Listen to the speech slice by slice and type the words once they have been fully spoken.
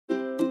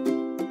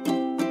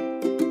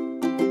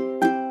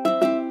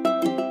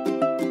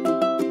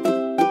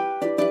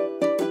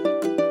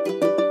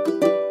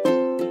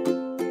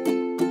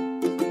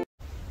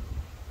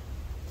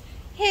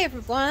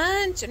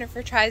one.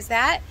 Jennifer tries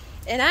that.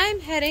 And I'm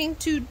heading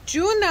to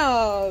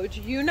Juneau.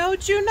 Do you know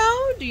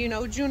Juneau? Do you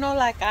know Juneau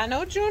like I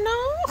know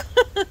Juneau?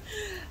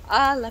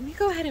 Let me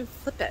go ahead and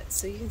flip it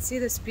so you can see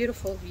this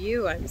beautiful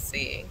view I'm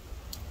seeing.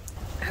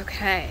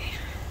 Okay.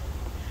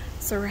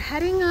 So we're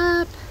heading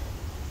up,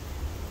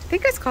 I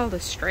think it's called a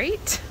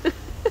straight.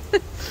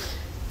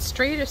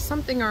 Straight is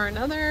something or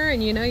another,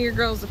 and you know your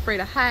girl's afraid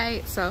of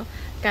height, so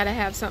gotta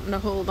have something to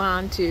hold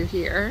on to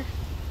here.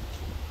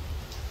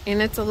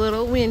 And it's a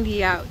little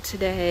windy out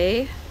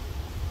today.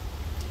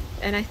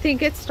 And I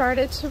think it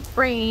started to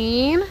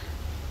rain.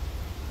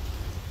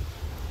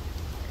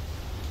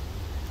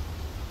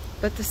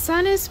 But the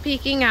sun is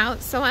peeking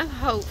out, so I'm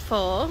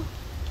hopeful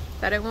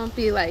that it won't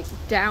be like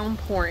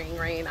downpouring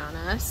rain on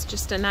us.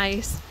 Just a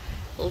nice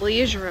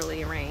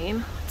leisurely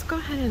rain. Let's go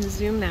ahead and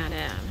zoom that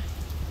in.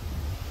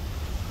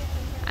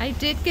 I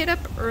did get up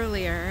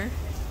earlier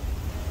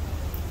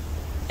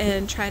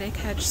and try to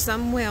catch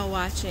some whale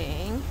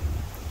watching,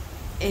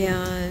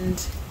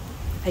 and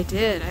I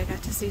did. I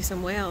got to see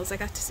some whales. I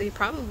got to see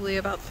probably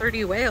about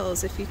 30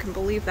 whales, if you can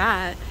believe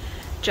that,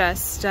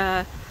 just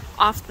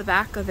off the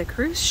back of the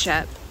cruise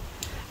ship.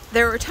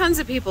 There were tons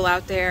of people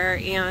out there,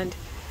 and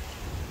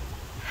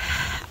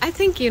I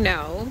think, you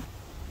know,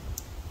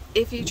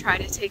 if you try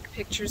to take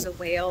pictures of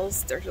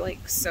whales, they're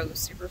like so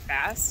super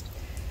fast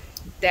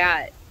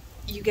that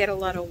you get a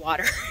lot of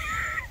water,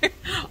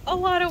 a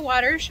lot of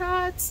water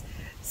shots.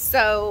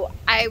 So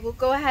I will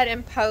go ahead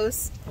and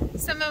post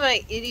some of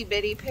my itty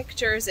bitty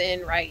pictures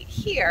in right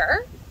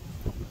here.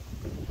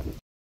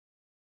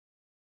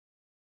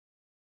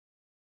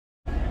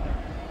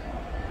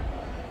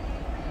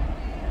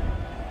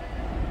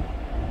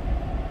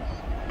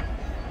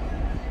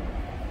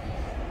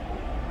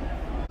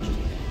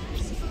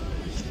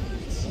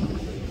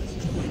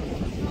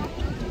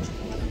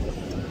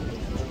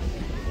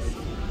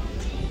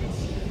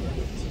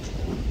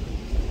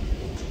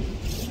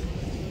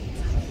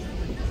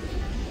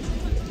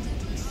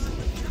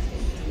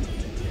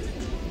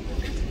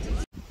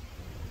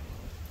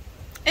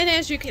 And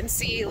as you can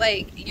see,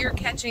 like, you're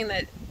catching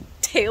the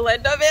tail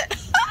end of it.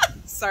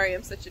 Sorry,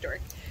 I'm such a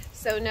dork.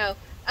 So no,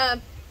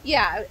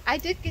 yeah, I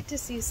did get to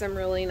see some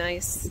really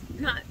nice,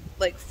 not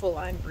like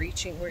full-on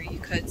breaching where you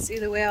could see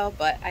the whale,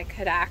 but I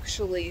could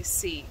actually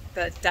see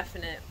the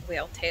definite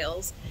whale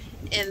tails.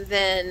 And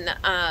then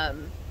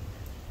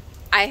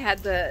I had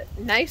the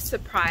nice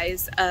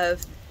surprise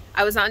of,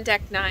 I was on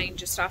deck 9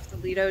 just off the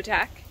Lido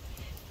deck,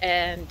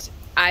 and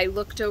I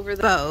looked over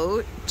the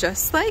boat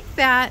just like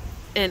that,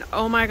 and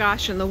oh my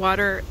gosh, in the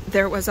water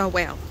there was a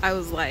whale. I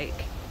was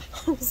like,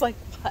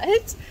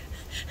 what?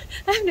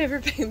 I've never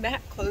been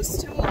that close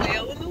to a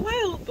whale in the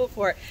wild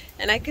before.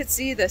 And I could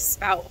see the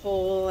spout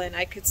hole and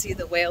I could see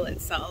the whale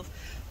itself,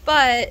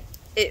 but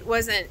it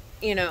wasn't,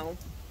 you know,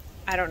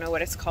 I don't know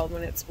what it's called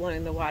when it's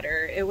blowing the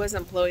water. It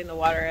wasn't blowing the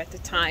water at the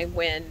time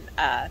when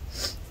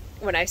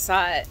I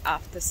saw it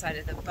off the side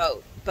of the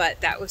boat,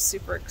 but that was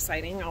super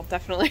exciting. I'll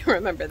definitely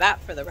remember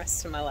that for the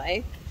rest of my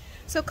life.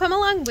 So come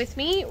along with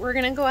me. We're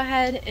gonna go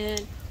ahead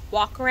and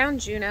walk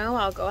around Juneau.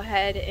 I'll go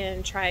ahead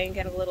and try and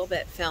get a little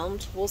bit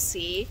filmed. We'll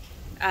see.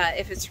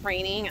 If it's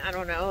raining, I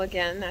don't know.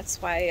 Again,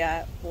 that's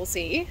why we'll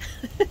see.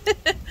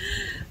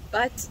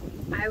 But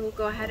I will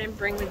go ahead and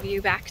bring the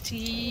view back to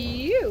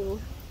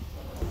you.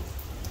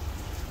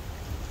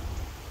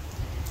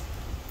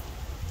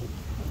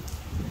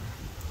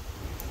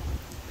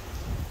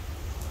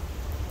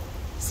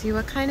 See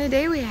what kind of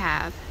day we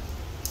have.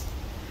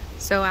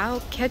 So I'll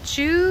catch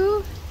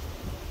you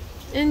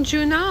in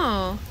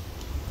Juneau.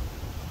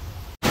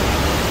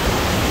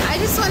 I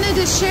just wanted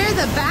to share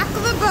the back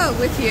of the boat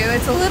with you.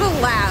 It's a little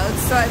loud,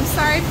 so I'm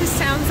sorry if this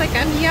sounds like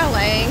I'm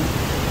yelling.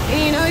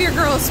 And you know your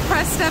girl's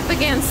pressed up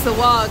against the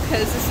wall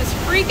because this is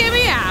freaking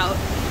me out.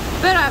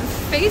 But I'm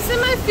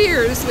facing my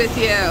fears with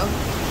you.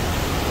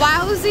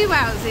 Wowzy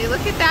wowzy,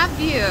 look at that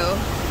view.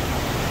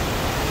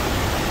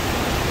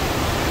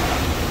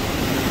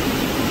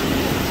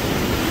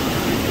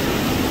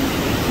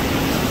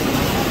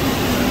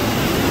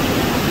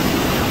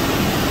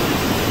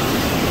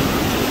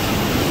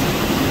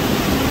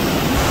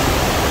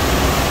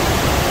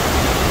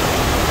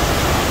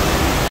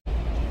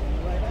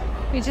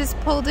 We just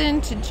pulled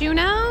into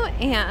Juneau,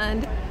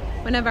 and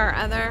one of our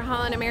other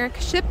Holland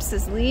America ships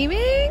is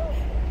leaving.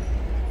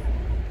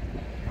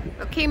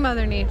 Okay,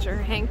 Mother Nature,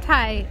 hang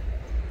tight.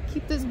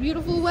 Keep this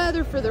beautiful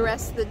weather for the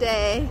rest of the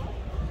day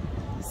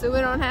so we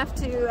don't have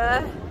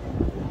to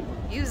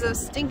use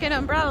those stinking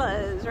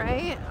umbrellas,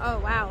 right? Oh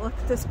wow, look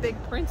at this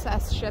big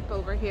princess ship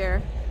over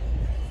here.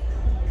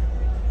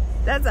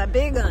 That's a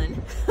big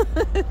one.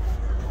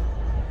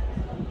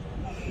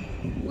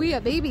 We a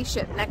baby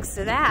ship next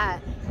to that.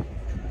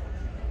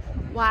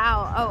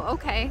 Wow. Oh,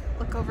 okay.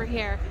 Look over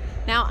here.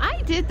 Now,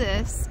 I did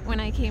this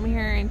when I came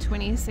here in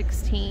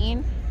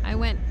 2016. I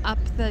went up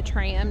the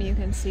tram. You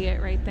can see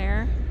it right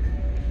there.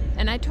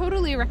 And I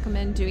totally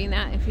recommend doing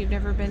that if you've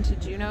never been to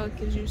Juneau. It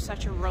gives you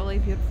such a really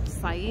beautiful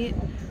sight.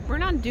 We're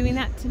not doing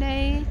that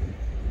today.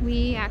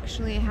 We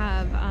actually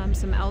have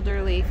some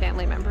elderly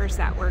family members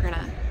that we're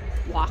gonna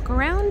walk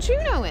around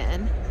Juneau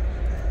in.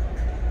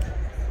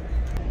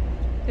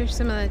 There's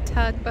some of the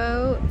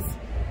tugboats.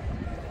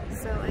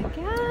 So I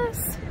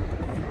guess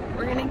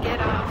we're gonna get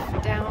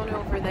off down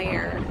over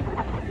there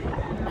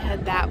and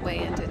head that way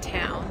into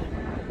town.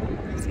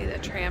 See the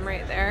tram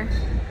right there?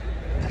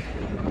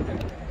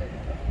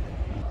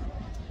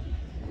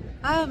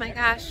 Oh my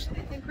gosh,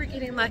 I think we're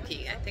getting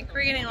lucky. I think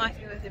we're getting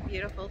lucky with a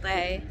beautiful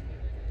day.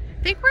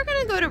 I think we're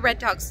gonna go to Red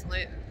Dog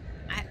Saloon.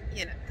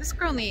 You know, this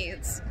girl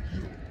needs,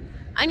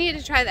 I need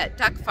to try that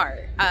duck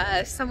fart.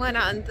 Someone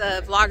on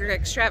the Vlogger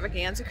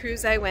Extravaganza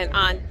cruise I went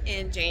on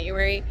in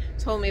January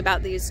told me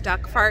about these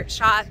duck fart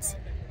shots.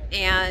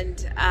 And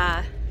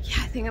yeah,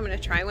 I think I'm gonna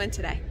try one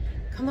today.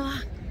 Come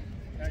along.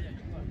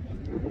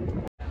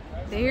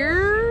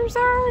 There's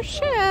our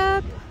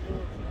ship,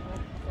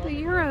 the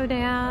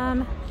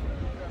Eurodam.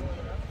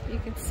 You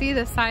can see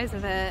the size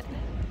of it.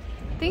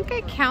 I think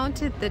I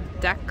counted the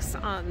decks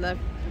on the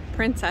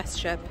Princess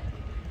ship,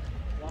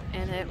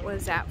 and it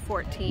was at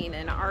 14,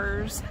 and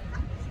ours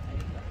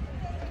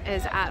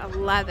is at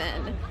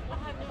 11.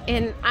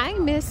 And I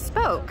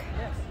misspoke.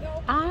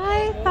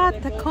 I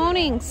thought the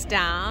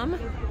Koningsdam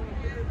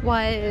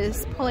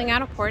was pulling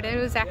out of port. It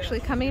was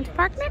actually coming to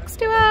park next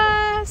to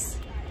us.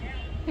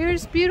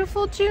 Here's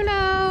beautiful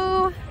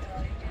Juneau.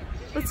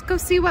 Let's go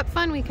see what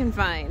fun we can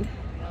find.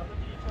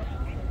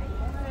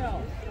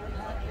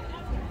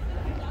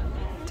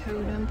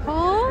 Totem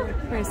pole. We're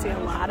gonna see a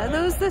lot of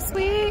those this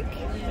week.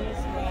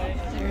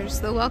 There's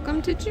the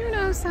welcome to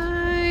Juneau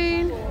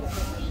sign.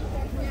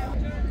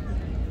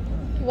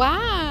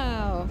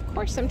 Wow. Of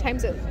course,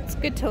 sometimes it's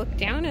good to look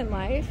down in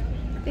life.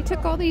 They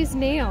took all these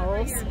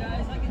nails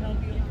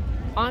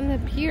on the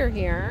pier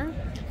here,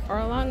 or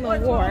along the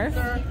wharf.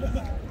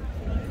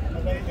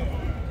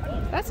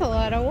 That's a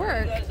lot of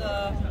work.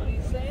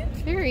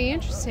 Very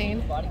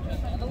interesting.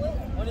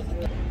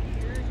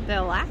 The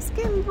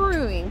Alaskan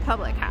Brewing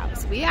Public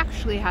House. We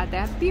actually had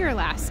that beer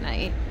last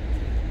night.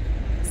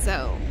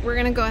 So we're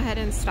gonna go ahead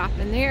and stop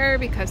in there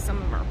because some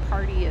of our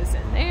party is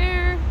in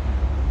there.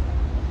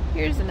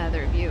 Here's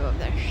another view of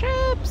the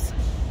ships.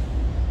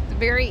 It's a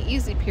very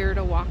easy pier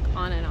to walk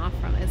on and off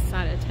from. It's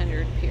not a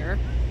tendered pier.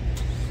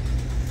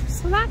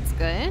 So that's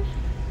good.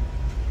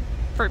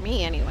 For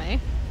me anyway.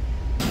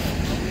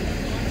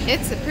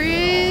 It's a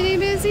pretty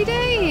busy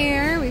day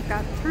here. We've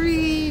got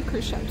 3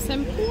 cruise ships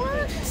in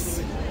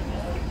ports.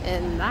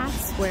 And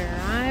that's where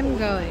I'm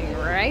going,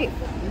 right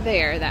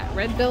there. That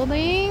red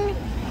building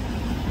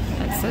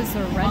that says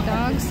the Red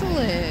Dog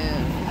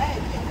Saloon.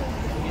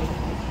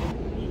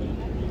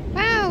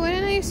 Wow, what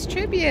a nice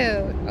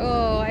tribute.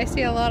 Oh, I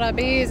see a lot of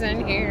bees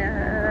in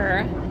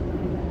here.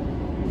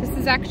 This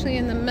is actually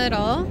in the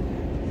middle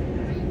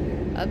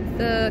of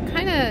the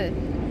kind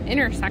of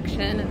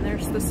intersection, and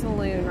there's the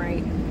saloon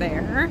right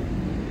there.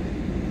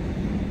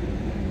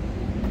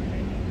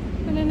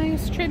 What a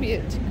nice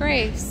tribute to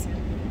Grace.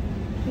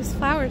 These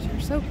flowers are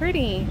so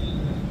pretty.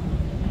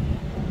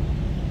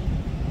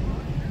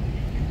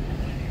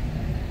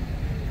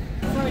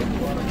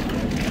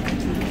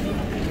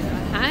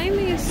 Behind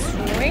these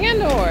swinging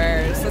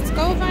doors. Let's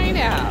go find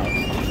out.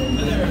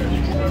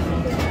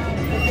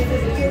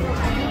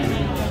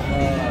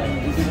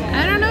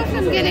 I don't know if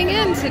I'm getting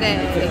in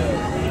today.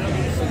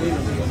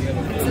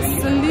 It's a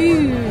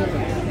saloon.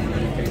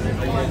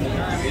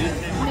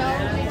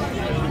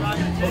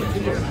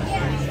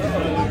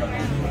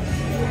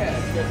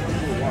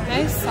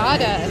 Nice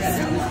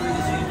sawdust.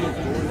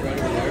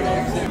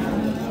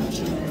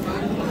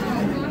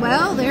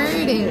 Well, there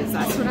it is.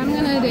 That's what I'm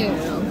gonna do.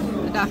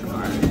 The duck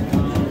fart.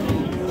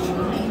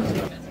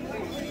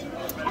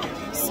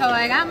 So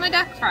I got my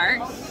duck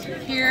fart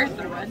here at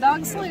the Red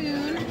Dog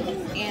Saloon,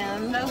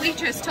 and the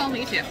waitress told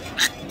me to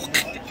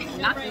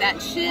knock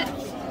that shit.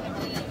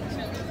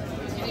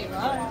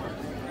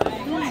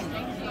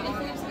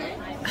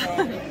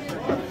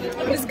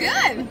 It was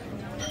good.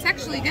 It's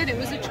actually good. It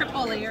was a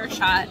triple layer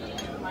shot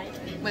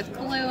with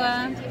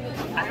Kahlua.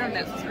 I don't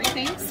know, 3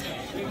 things.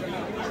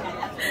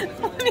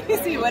 Let me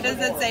see, what does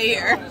it say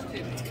here?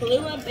 It's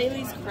Kahlua,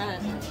 Bailey's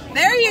Crunch.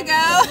 There you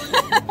go.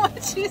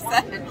 What she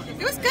said.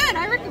 It was good.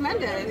 I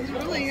recommend it. It was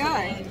really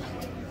good.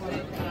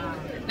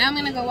 Now I'm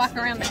gonna go walk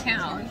around the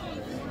town.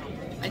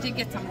 I did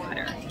get some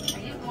water.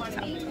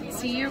 So,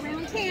 see you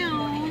around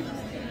town.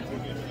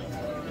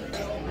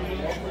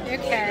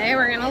 Okay,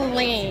 we're gonna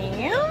leave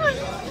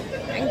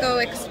and go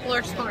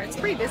explore some more. It's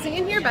pretty busy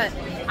in here, but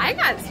I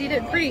got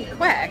seated pretty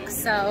quick,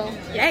 so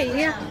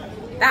yay.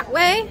 That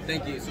way?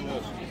 Thank you so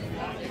much.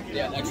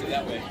 Yeah, actually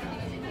that way.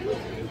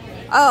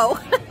 Oh.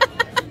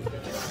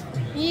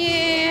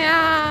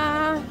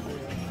 Yeah.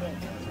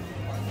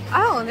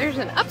 Oh, and there's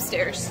an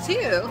upstairs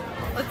too.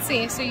 Let's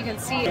see, so you can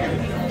see it.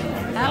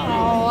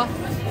 Oh.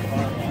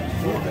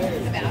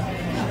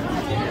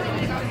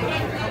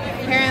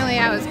 Apparently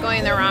I was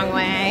going the wrong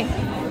way.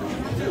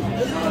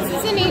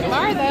 This is a neat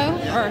bar though,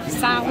 or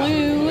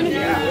saloon.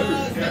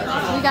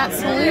 We got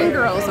saloon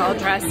girls all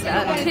dressed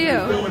up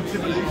too.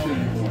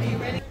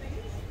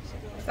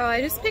 So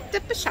I just picked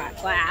up a shot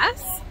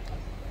glass.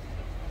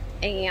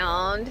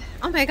 And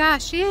oh my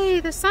gosh, yay,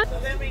 the sun's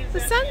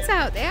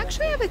out. They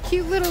actually have a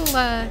cute little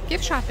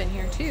gift shop in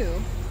here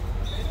too.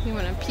 You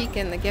want to peek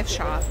in the gift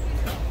shop.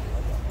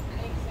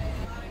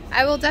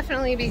 I will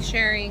definitely be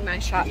sharing my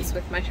shots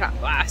with my shot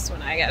glass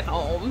when I get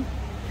home.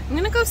 I'm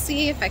gonna go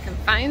see if I can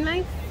find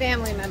my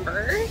family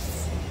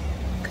members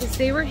because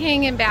they were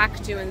hanging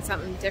back doing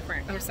something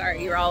different. I'm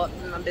sorry, you're all up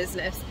in my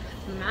business.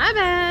 My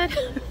bad.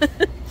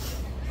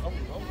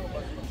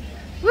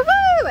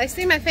 Woohoo! I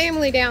see my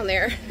family down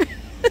there.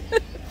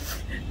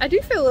 I do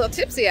feel a little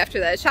tipsy after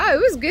that shot. It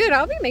was good.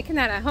 I'll be making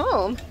that at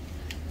home.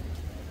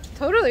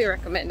 Totally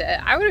recommend it.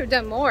 I would have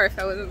done more if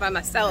I wasn't by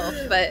myself,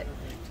 but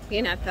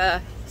being at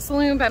the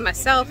saloon by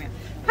myself,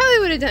 probably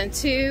would have done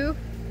 2.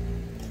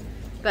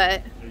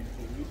 But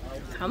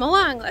come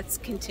along, let's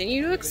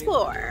continue to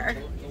explore.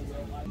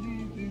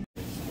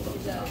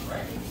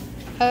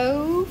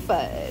 Oh,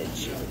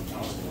 fudge.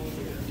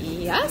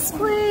 Yes,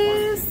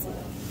 please.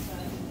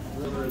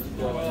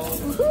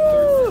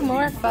 Woohoo,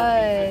 more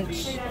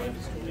fudge.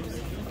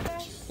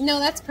 No,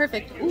 that's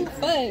perfect. Ooh,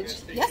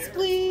 fudge. Yes,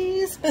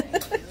 please.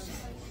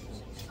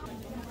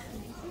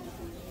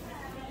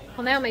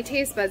 Well, now my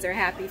taste buds are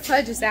happy.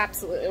 Fudge is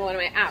absolutely one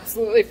of my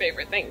absolutely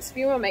favorite things. If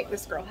you want to make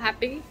this girl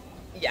happy,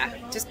 yeah,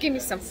 just give me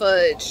some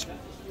fudge.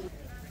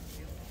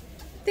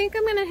 I think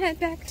I'm gonna head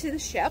back to the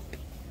shop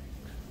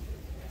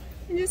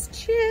and just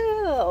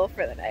chill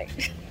for the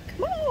night.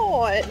 Come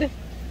on.